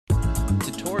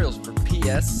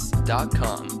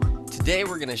tutorialsforps.com. Today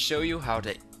we're going to show you how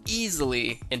to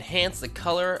easily enhance the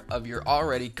color of your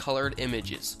already colored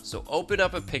images. So open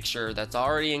up a picture that's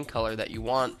already in color that you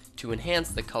want to enhance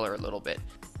the color a little bit.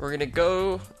 We're going to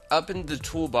go up into the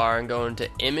toolbar and go into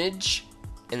Image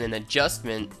and then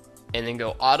Adjustment and then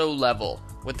go Auto Level.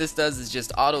 What this does is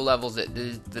just auto levels it.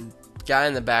 The guy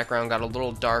in the background got a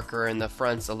little darker and the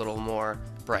front's a little more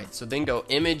bright. So then go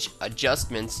Image,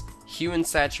 Adjustments, Hue and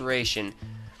Saturation.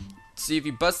 See, if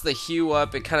you bust the hue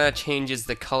up, it kind of changes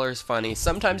the colors funny.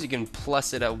 Sometimes you can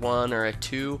plus it at 1 or a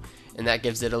 2 and that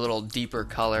gives it a little deeper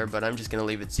color, but I'm just going to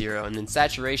leave it 0. And then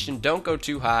saturation, don't go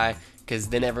too high because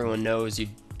then everyone knows you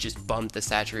just bumped the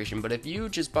saturation. But if you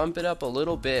just bump it up a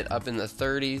little bit, up in the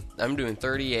 30, I'm doing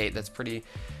 38, that's pretty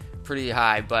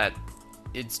high, but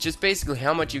it's just basically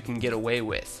how much you can get away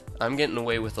with. I'm getting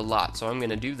away with a lot, so I'm going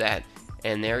to do that.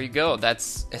 And there you go.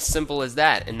 That's as simple as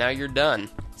that. And now you're done.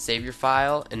 Save your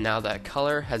file, and now that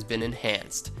color has been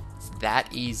enhanced. It's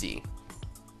that easy.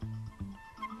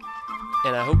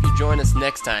 And I hope you join us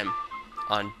next time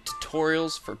on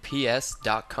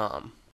tutorialsforps.com.